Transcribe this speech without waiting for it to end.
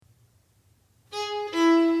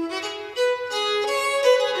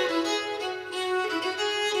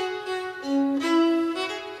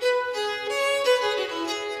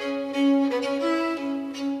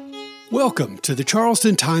Welcome to the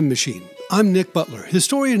Charleston Time Machine. I'm Nick Butler,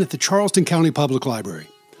 historian at the Charleston County Public Library.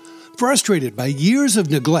 Frustrated by years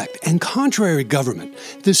of neglect and contrary government,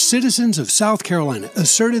 the citizens of South Carolina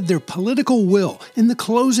asserted their political will in the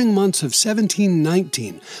closing months of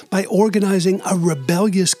 1719 by organizing a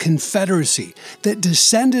rebellious confederacy that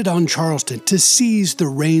descended on Charleston to seize the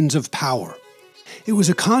reins of power. It was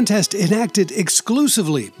a contest enacted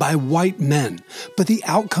exclusively by white men, but the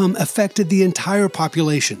outcome affected the entire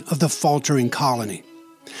population of the faltering colony.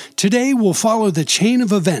 Today, we'll follow the chain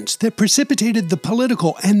of events that precipitated the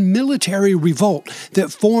political and military revolt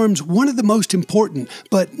that forms one of the most important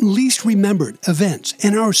but least remembered events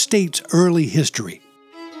in our state's early history.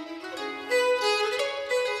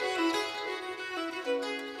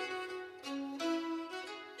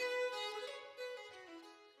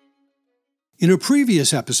 In a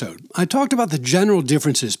previous episode, I talked about the general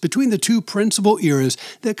differences between the two principal eras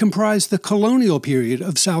that comprise the colonial period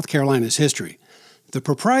of South Carolina's history. The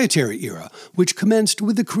proprietary era, which commenced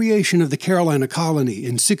with the creation of the Carolina colony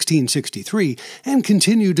in 1663 and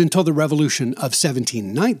continued until the Revolution of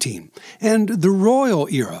 1719, and the royal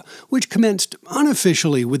era, which commenced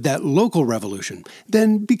unofficially with that local revolution,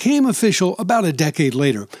 then became official about a decade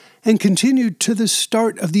later, and continued to the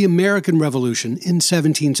start of the American Revolution in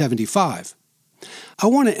 1775. I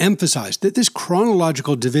want to emphasize that this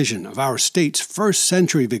chronological division of our state's first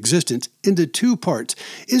century of existence into two parts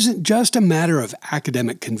isn't just a matter of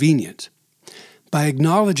academic convenience. By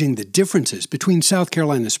acknowledging the differences between South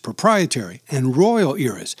Carolina's proprietary and royal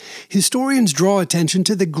eras, historians draw attention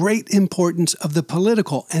to the great importance of the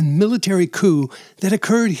political and military coup that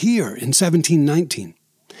occurred here in 1719.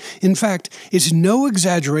 In fact, it's no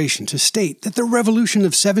exaggeration to state that the Revolution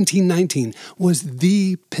of 1719 was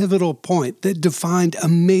the pivotal point that defined a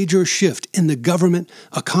major shift in the government,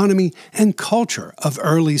 economy, and culture of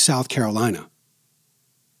early South Carolina.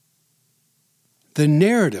 The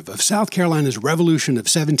narrative of South Carolina's Revolution of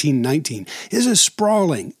 1719 is a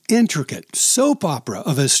sprawling, intricate soap opera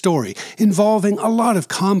of a story involving a lot of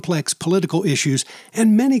complex political issues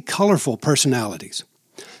and many colorful personalities.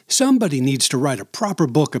 Somebody needs to write a proper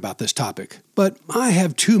book about this topic, but I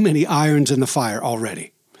have too many irons in the fire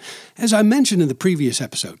already. As I mentioned in the previous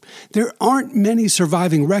episode, there aren't many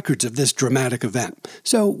surviving records of this dramatic event,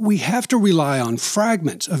 so we have to rely on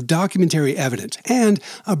fragments of documentary evidence and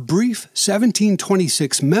a brief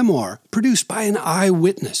 1726 memoir produced by an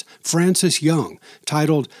eyewitness, Francis Young,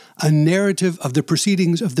 titled A Narrative of the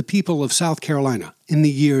Proceedings of the People of South Carolina in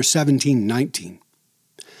the Year 1719.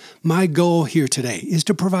 My goal here today is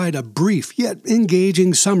to provide a brief yet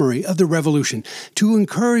engaging summary of the Revolution to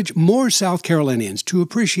encourage more South Carolinians to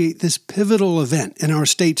appreciate this pivotal event in our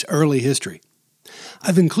state's early history.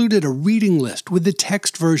 I've included a reading list with the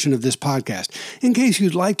text version of this podcast in case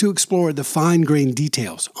you'd like to explore the fine-grained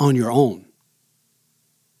details on your own.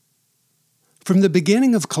 From the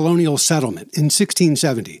beginning of colonial settlement in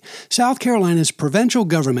 1670, South Carolina's provincial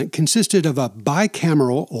government consisted of a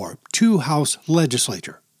bicameral or two-house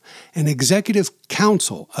legislature, an executive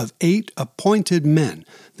council of 8 appointed men,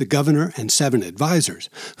 the governor and 7 advisors,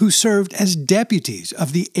 who served as deputies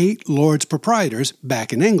of the 8 lords proprietors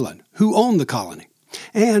back in England, who owned the colony,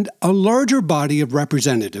 and a larger body of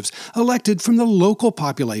representatives elected from the local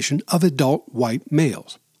population of adult white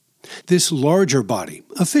males. This larger body,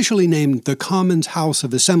 officially named the Commons House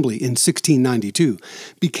of Assembly in 1692,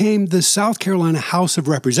 became the South Carolina House of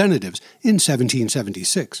Representatives in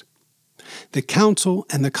 1776. The Council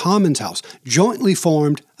and the Commons House jointly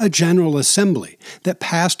formed a General Assembly that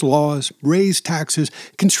passed laws, raised taxes,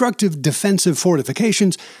 constructed defensive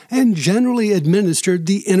fortifications, and generally administered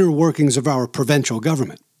the inner workings of our provincial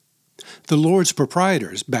government. The Lords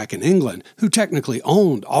Proprietors back in England, who technically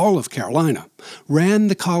owned all of Carolina, ran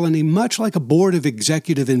the colony much like a board of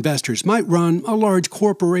executive investors might run a large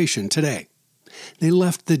corporation today. They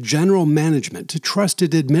left the general management to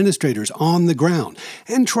trusted administrators on the ground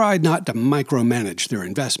and tried not to micromanage their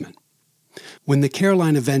investment. When the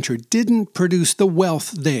Carolina venture didn't produce the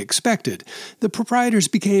wealth they expected, the proprietors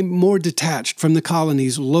became more detached from the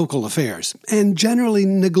colony's local affairs and generally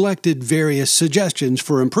neglected various suggestions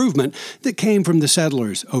for improvement that came from the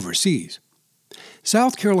settlers overseas.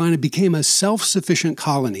 South Carolina became a self-sufficient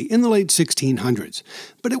colony in the late 1600s,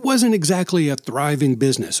 but it wasn't exactly a thriving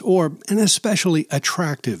business or an especially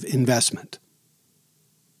attractive investment.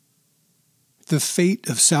 The fate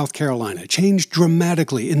of South Carolina changed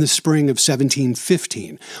dramatically in the spring of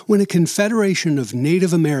 1715 when a confederation of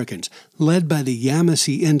Native Americans, led by the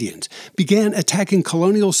Yamasee Indians, began attacking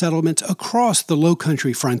colonial settlements across the Low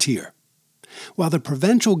Country frontier. while the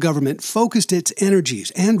provincial government focused its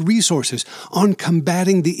energies and resources on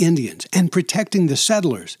combating the Indians and protecting the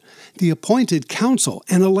settlers, the appointed council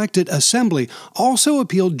and elected assembly also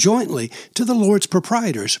appealed jointly to the Lords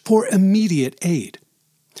Proprietors for immediate aid.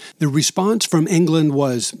 The response from England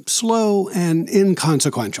was slow and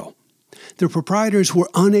inconsequential. The proprietors were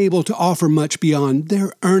unable to offer much beyond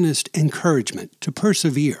their earnest encouragement to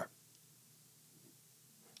persevere.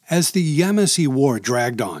 As the Yamasee War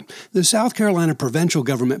dragged on, the South Carolina provincial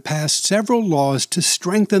government passed several laws to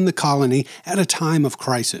strengthen the colony at a time of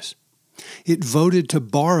crisis. It voted to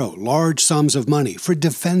borrow large sums of money for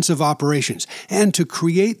defensive operations and to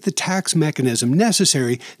create the tax mechanism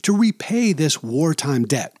necessary to repay this wartime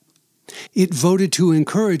debt. It voted to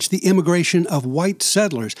encourage the immigration of white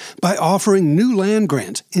settlers by offering new land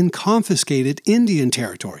grants in confiscated Indian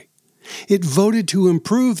territory. It voted to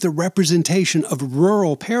improve the representation of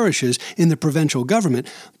rural parishes in the provincial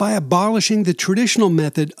government by abolishing the traditional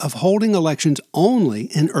method of holding elections only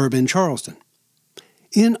in urban Charleston.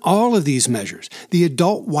 In all of these measures, the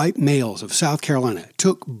adult white males of South Carolina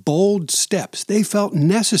took bold steps they felt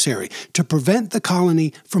necessary to prevent the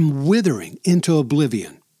colony from withering into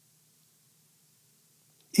oblivion.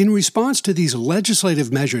 In response to these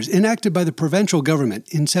legislative measures enacted by the provincial government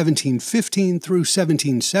in 1715 through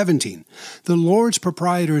 1717, the Lords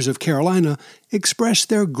Proprietors of Carolina expressed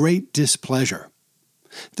their great displeasure.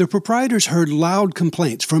 The proprietors heard loud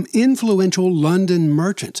complaints from influential London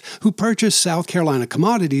merchants who purchased South Carolina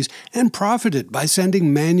commodities and profited by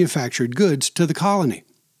sending manufactured goods to the colony.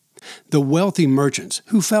 The wealthy merchants,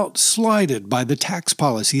 who felt slighted by the tax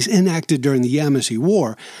policies enacted during the Yamasee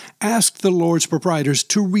War, asked the Lords Proprietors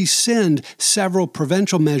to rescind several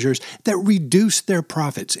provincial measures that reduced their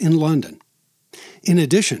profits in London. In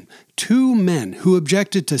addition, two men who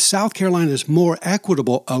objected to South Carolina's more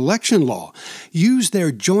equitable election law used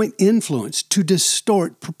their joint influence to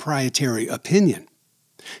distort proprietary opinion.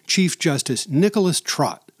 Chief Justice Nicholas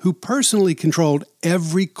Trott, who personally controlled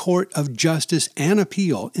every court of justice and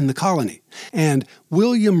appeal in the colony, and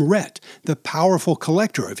William Rhett, the powerful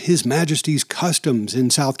collector of His Majesty's customs in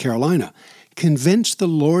South Carolina, convinced the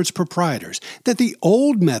Lords Proprietors that the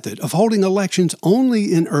old method of holding elections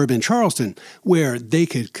only in urban Charleston, where they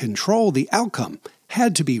could control the outcome,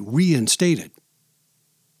 had to be reinstated.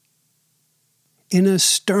 In a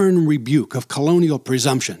stern rebuke of colonial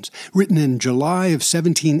presumptions, written in July of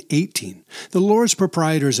 1718, the Lords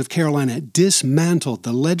Proprietors of Carolina dismantled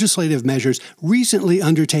the legislative measures recently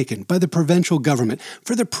undertaken by the provincial government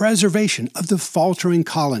for the preservation of the faltering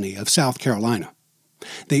colony of South Carolina.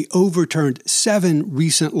 They overturned 7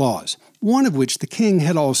 recent laws, one of which the king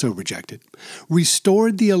had also rejected,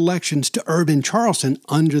 restored the elections to urban Charleston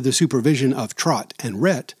under the supervision of Trott and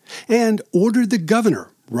Rhett, and ordered the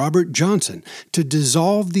governor, Robert Johnson, to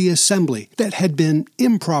dissolve the assembly that had been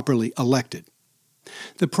improperly elected.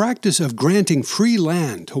 The practice of granting free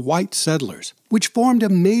land to white settlers, which formed a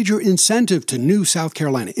major incentive to new South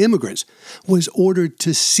Carolina immigrants, was ordered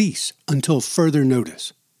to cease until further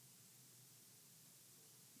notice.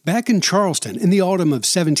 Back in Charleston in the autumn of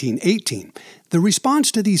 1718, the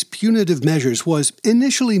response to these punitive measures was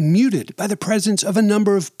initially muted by the presence of a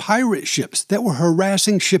number of pirate ships that were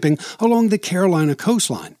harassing shipping along the Carolina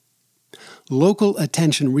coastline. Local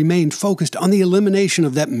attention remained focused on the elimination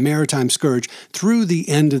of that maritime scourge through the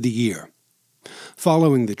end of the year.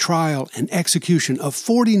 Following the trial and execution of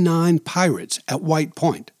 49 pirates at White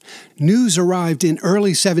Point, news arrived in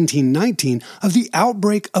early 1719 of the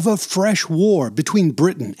outbreak of a fresh war between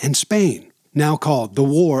Britain and Spain, now called the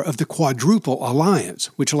War of the Quadruple Alliance,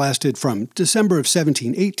 which lasted from December of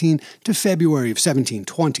 1718 to February of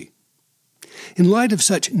 1720. In light of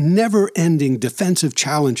such never-ending defensive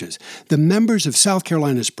challenges, the members of South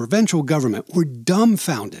Carolina's provincial government were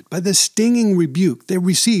dumbfounded by the stinging rebuke they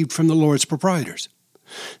received from the Lords Proprietors.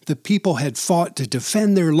 The people had fought to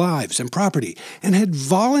defend their lives and property and had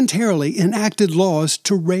voluntarily enacted laws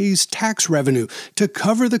to raise tax revenue to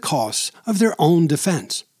cover the costs of their own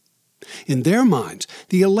defense. In their minds,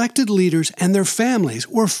 the elected leaders and their families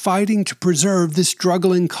were fighting to preserve the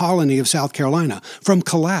struggling colony of South Carolina from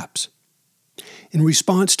collapse. In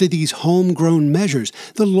response to these homegrown measures,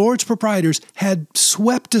 the Lords Proprietors had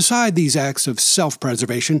swept aside these acts of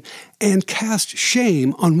self-preservation and cast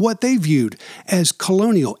shame on what they viewed as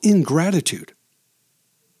colonial ingratitude.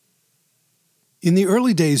 In the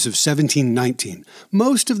early days of 1719,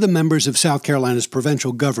 most of the members of South Carolina's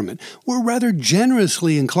provincial government were rather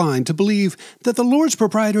generously inclined to believe that the Lords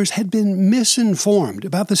Proprietors had been misinformed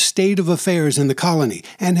about the state of affairs in the colony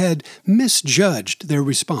and had misjudged their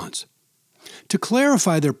response. To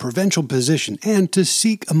clarify their provincial position and to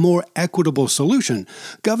seek a more equitable solution,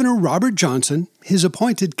 Governor Robert Johnson, his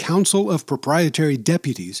appointed Council of Proprietary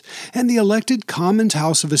Deputies, and the elected Commons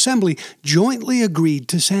House of Assembly jointly agreed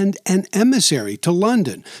to send an emissary to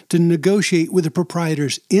London to negotiate with the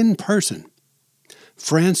proprietors in person.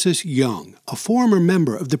 Francis Young, a former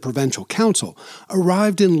member of the Provincial Council,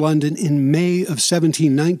 arrived in London in May of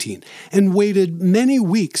 1719 and waited many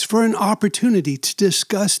weeks for an opportunity to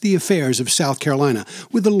discuss the affairs of South Carolina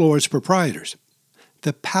with the Lords Proprietors.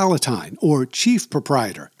 The Palatine, or Chief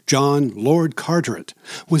Proprietor, John Lord Carteret,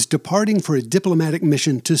 was departing for a diplomatic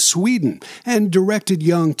mission to Sweden and directed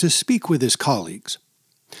Young to speak with his colleagues.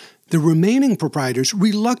 The remaining proprietors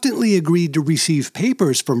reluctantly agreed to receive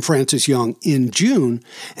papers from Francis Young in June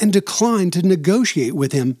and declined to negotiate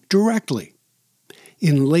with him directly.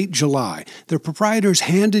 In late July, the proprietors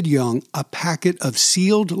handed Young a packet of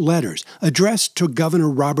sealed letters addressed to Governor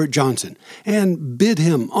Robert Johnson and bid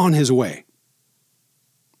him on his way.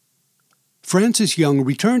 Francis Young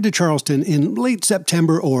returned to Charleston in late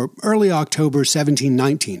September or early October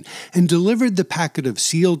 1719 and delivered the packet of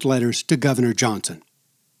sealed letters to Governor Johnson.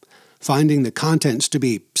 Finding the contents to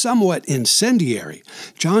be somewhat incendiary,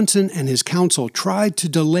 Johnson and his council tried to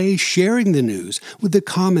delay sharing the news with the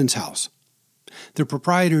Commons House. The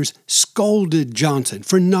proprietors scolded Johnson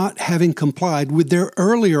for not having complied with their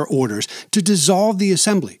earlier orders to dissolve the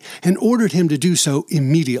assembly and ordered him to do so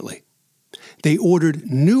immediately. They ordered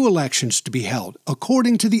new elections to be held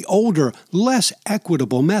according to the older, less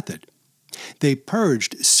equitable method. They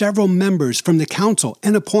purged several members from the council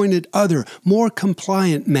and appointed other, more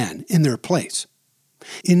compliant men in their place.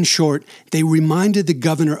 In short, they reminded the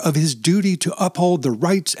governor of his duty to uphold the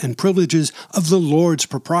rights and privileges of the Lords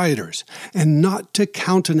Proprietors and not to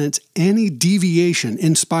countenance any deviation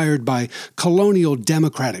inspired by colonial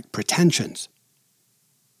democratic pretensions.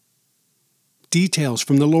 Details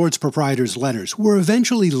from the Lords Proprietors' letters were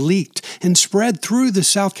eventually leaked and spread through the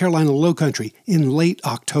South Carolina Lowcountry in late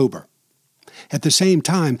October. At the same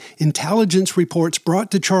time, intelligence reports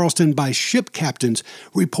brought to Charleston by ship captains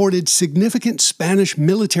reported significant Spanish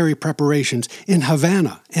military preparations in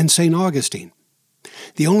Havana and St. Augustine.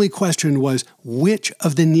 The only question was which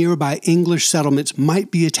of the nearby English settlements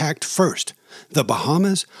might be attacked first, the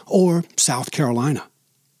Bahamas or South Carolina.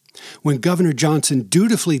 When Governor Johnson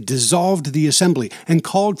dutifully dissolved the assembly and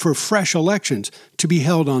called for fresh elections to be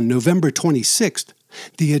held on November 26th,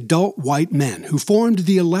 the adult white men who formed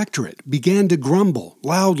the electorate began to grumble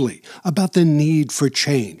loudly about the need for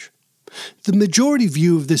change. The majority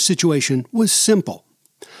view of this situation was simple.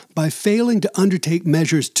 By failing to undertake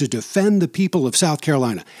measures to defend the people of South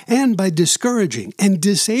Carolina, and by discouraging and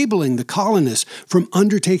disabling the colonists from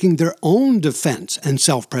undertaking their own defense and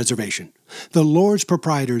self-preservation, the Lords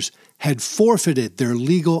Proprietors had forfeited their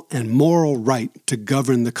legal and moral right to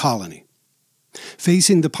govern the colony.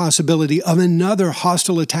 Facing the possibility of another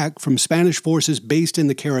hostile attack from Spanish forces based in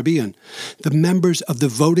the Caribbean, the members of the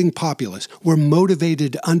voting populace were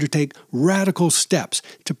motivated to undertake radical steps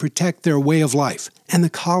to protect their way of life and the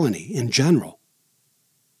colony in general.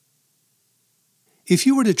 If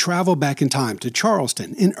you were to travel back in time to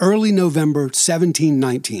Charleston in early November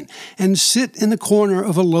 1719 and sit in the corner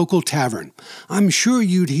of a local tavern, I'm sure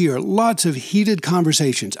you'd hear lots of heated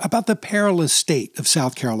conversations about the perilous state of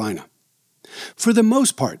South Carolina. For the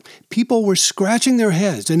most part, people were scratching their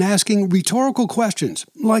heads and asking rhetorical questions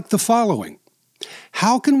like the following.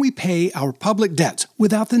 How can we pay our public debts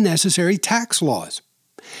without the necessary tax laws?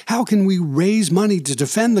 How can we raise money to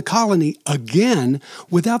defend the colony again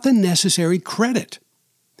without the necessary credit?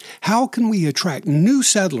 How can we attract new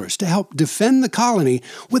settlers to help defend the colony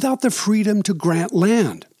without the freedom to grant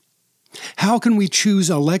land? How can we choose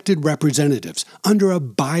elected representatives under a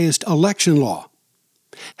biased election law?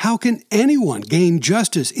 How can anyone gain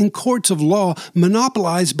justice in courts of law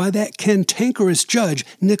monopolized by that cantankerous judge,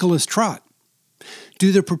 Nicholas Trott?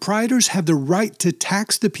 Do the proprietors have the right to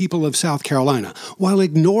tax the people of South Carolina while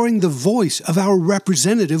ignoring the voice of our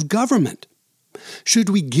representative government? Should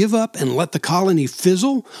we give up and let the colony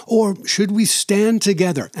fizzle, or should we stand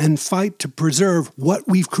together and fight to preserve what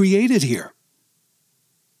we've created here?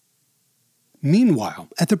 Meanwhile,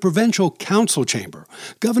 at the Provincial Council Chamber,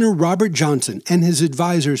 Governor Robert Johnson and his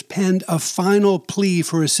advisers penned a final plea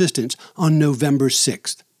for assistance on November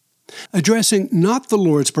 6th. Addressing not the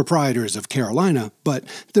Lords Proprietors of Carolina, but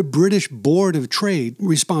the British Board of Trade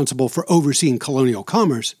responsible for overseeing colonial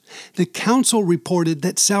commerce, the council reported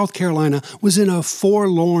that South Carolina was in a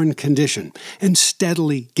forlorn condition and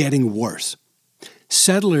steadily getting worse.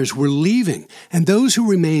 Settlers were leaving, and those who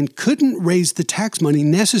remained couldn't raise the tax money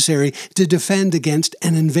necessary to defend against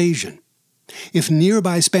an invasion. If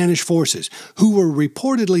nearby Spanish forces, who were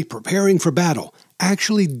reportedly preparing for battle,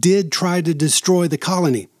 actually did try to destroy the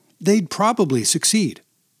colony, they'd probably succeed.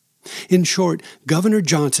 In short, Governor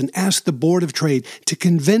Johnson asked the Board of Trade to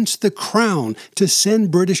convince the Crown to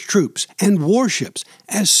send British troops and warships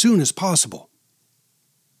as soon as possible.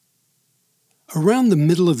 Around the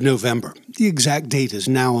middle of November, the exact date is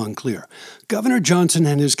now unclear, Governor Johnson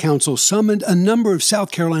and his council summoned a number of South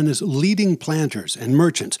Carolina's leading planters and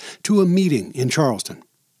merchants to a meeting in Charleston.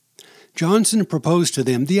 Johnson proposed to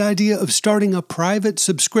them the idea of starting a private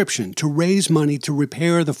subscription to raise money to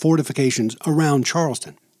repair the fortifications around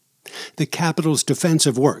Charleston. The capital's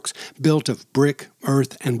defensive works, built of brick,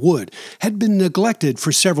 earth, and wood, had been neglected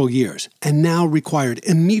for several years and now required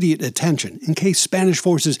immediate attention in case Spanish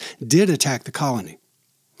forces did attack the colony.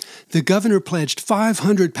 The governor pledged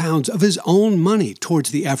 500 pounds of his own money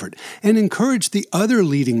towards the effort and encouraged the other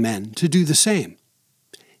leading men to do the same.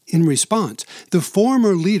 In response, the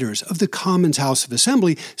former leaders of the Commons House of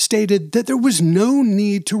Assembly stated that there was no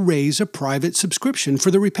need to raise a private subscription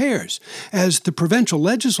for the repairs, as the provincial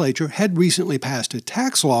legislature had recently passed a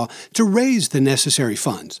tax law to raise the necessary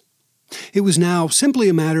funds. It was now simply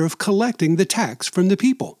a matter of collecting the tax from the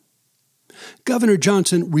people. Governor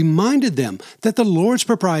Johnson reminded them that the Lords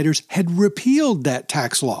Proprietors had repealed that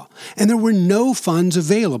tax law, and there were no funds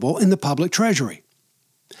available in the public treasury.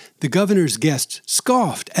 The governor's guests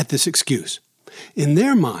scoffed at this excuse. In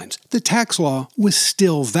their minds, the tax law was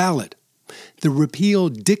still valid. The repeal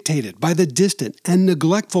dictated by the distant and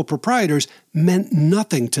neglectful proprietors meant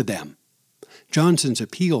nothing to them. Johnson's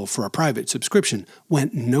appeal for a private subscription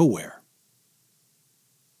went nowhere.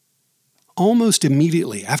 Almost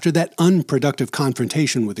immediately after that unproductive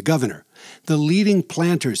confrontation with the governor, the leading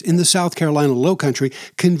planters in the South Carolina Lowcountry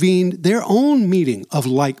convened their own meeting of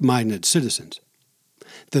like-minded citizens.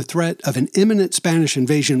 The threat of an imminent Spanish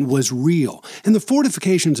invasion was real, and the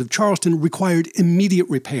fortifications of Charleston required immediate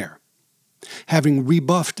repair. Having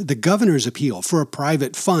rebuffed the governor's appeal for a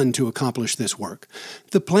private fund to accomplish this work,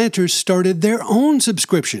 the planters started their own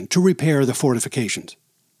subscription to repair the fortifications.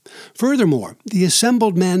 Furthermore, the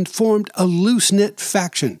assembled men formed a loose-knit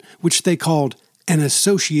faction, which they called an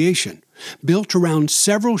association, built around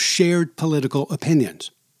several shared political opinions.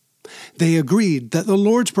 They agreed that the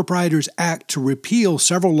Lords Proprietors' Act to repeal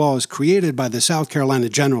several laws created by the South Carolina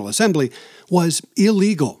General Assembly was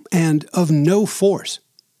illegal and of no force.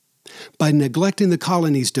 By neglecting the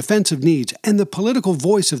colony's defensive needs and the political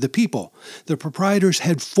voice of the people, the proprietors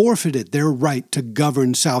had forfeited their right to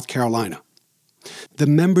govern South Carolina. The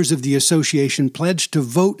members of the association pledged to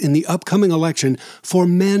vote in the upcoming election for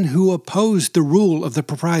men who opposed the rule of the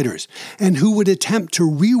proprietors and who would attempt to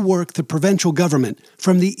rework the provincial government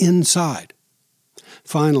from the inside.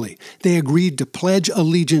 Finally, they agreed to pledge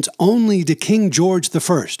allegiance only to King George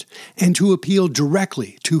I and to appeal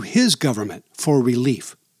directly to his government for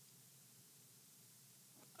relief.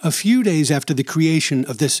 A few days after the creation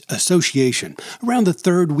of this association, around the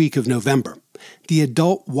third week of November, the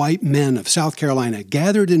adult white men of South Carolina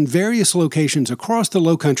gathered in various locations across the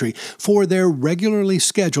Lowcountry for their regularly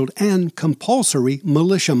scheduled and compulsory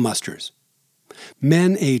militia musters.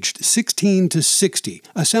 Men aged 16 to 60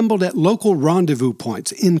 assembled at local rendezvous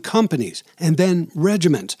points in companies and then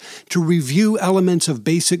regiments to review elements of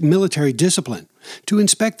basic military discipline, to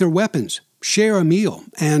inspect their weapons, share a meal,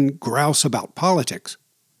 and grouse about politics.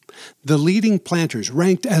 The leading planters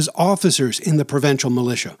ranked as officers in the provincial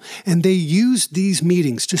militia, and they used these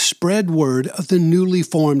meetings to spread word of the newly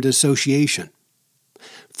formed association.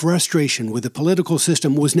 Frustration with the political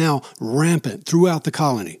system was now rampant throughout the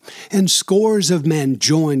colony, and scores of men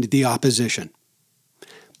joined the opposition.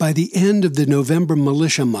 By the end of the November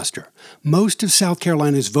militia muster, most of South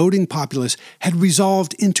Carolina's voting populace had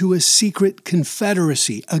resolved into a secret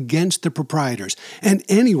confederacy against the proprietors and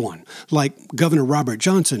anyone, like Governor Robert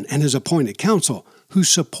Johnson and his appointed council, who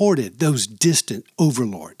supported those distant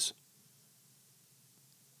overlords.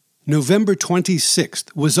 November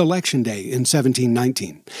 26th was Election Day in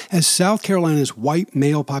 1719, as South Carolina's white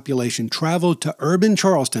male population traveled to urban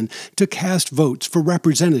Charleston to cast votes for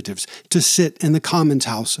representatives to sit in the Commons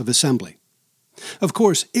House of Assembly. Of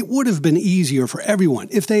course, it would have been easier for everyone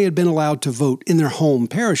if they had been allowed to vote in their home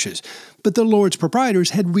parishes, but the Lords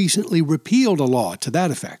Proprietors had recently repealed a law to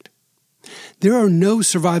that effect. There are no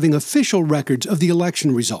surviving official records of the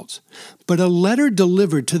election results, but a letter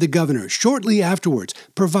delivered to the governor shortly afterwards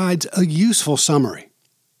provides a useful summary.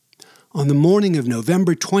 On the morning of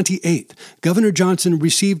November 28th, Governor Johnson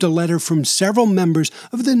received a letter from several members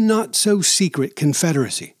of the not-so-secret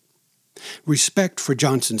Confederacy. Respect for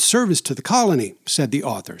Johnson's service to the colony, said the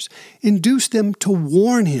authors, induced them to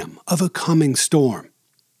warn him of a coming storm.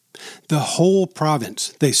 The whole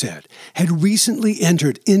province, they said, had recently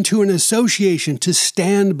entered into an association to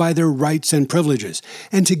stand by their rights and privileges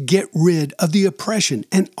and to get rid of the oppression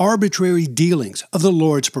and arbitrary dealings of the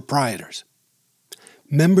Lords Proprietors.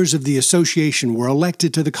 Members of the association were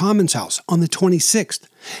elected to the Commons House on the 26th,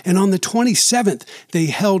 and on the 27th they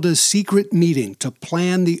held a secret meeting to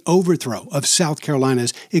plan the overthrow of South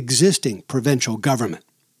Carolina's existing provincial government.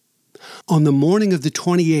 On the morning of the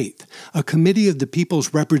 28th, a committee of the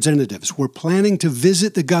people's representatives were planning to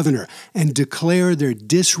visit the governor and declare their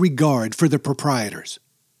disregard for the proprietors.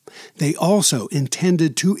 They also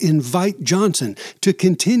intended to invite Johnson to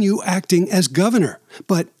continue acting as governor,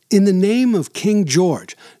 but in the name of King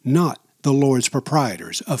George, not the Lords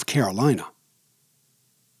Proprietors of Carolina.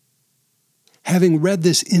 Having read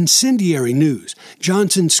this incendiary news,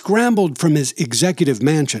 Johnson scrambled from his executive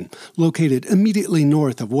mansion, located immediately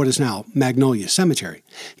north of what is now Magnolia Cemetery,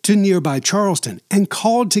 to nearby Charleston and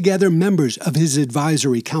called together members of his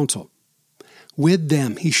advisory council. With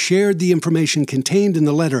them, he shared the information contained in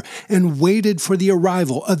the letter and waited for the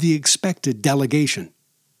arrival of the expected delegation.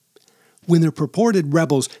 When the purported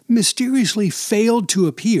rebels mysteriously failed to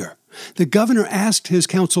appear, the governor asked his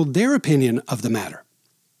council their opinion of the matter.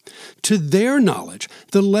 To their knowledge,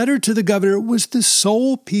 the letter to the governor was the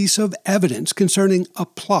sole piece of evidence concerning a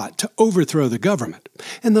plot to overthrow the government,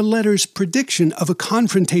 and the letter's prediction of a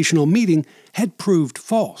confrontational meeting had proved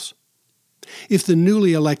false. If the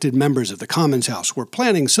newly elected members of the Commons House were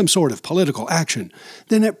planning some sort of political action,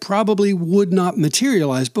 then it probably would not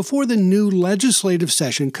materialize before the new legislative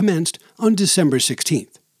session commenced on December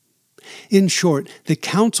 16th. In short, the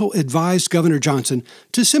council advised Governor Johnson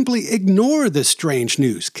to simply ignore the strange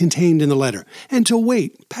news contained in the letter and to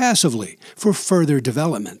wait passively for further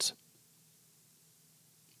developments.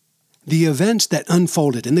 The events that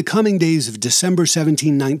unfolded in the coming days of December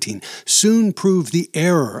 1719 soon proved the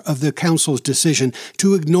error of the council's decision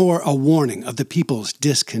to ignore a warning of the people's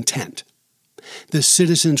discontent. The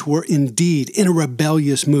citizens were indeed in a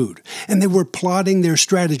rebellious mood, and they were plotting their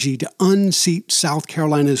strategy to unseat South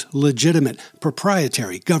Carolina's legitimate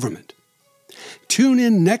proprietary government. Tune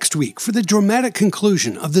in next week for the dramatic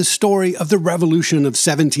conclusion of the story of the Revolution of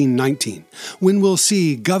 1719, when we'll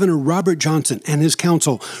see Governor Robert Johnson and his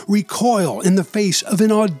council recoil in the face of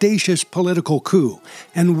an audacious political coup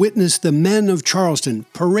and witness the men of Charleston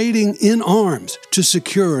parading in arms to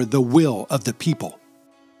secure the will of the people.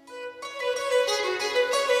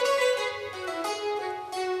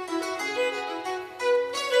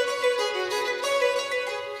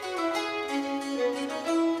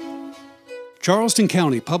 Charleston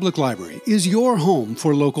County Public Library is your home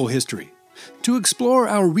for local history. To explore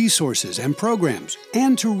our resources and programs,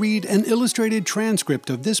 and to read an illustrated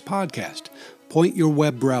transcript of this podcast, point your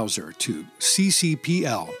web browser to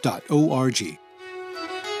ccpl.org.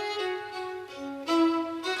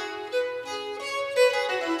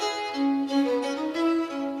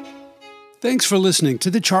 Thanks for listening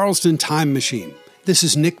to the Charleston Time Machine. This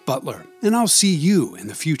is Nick Butler, and I'll see you in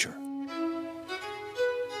the future.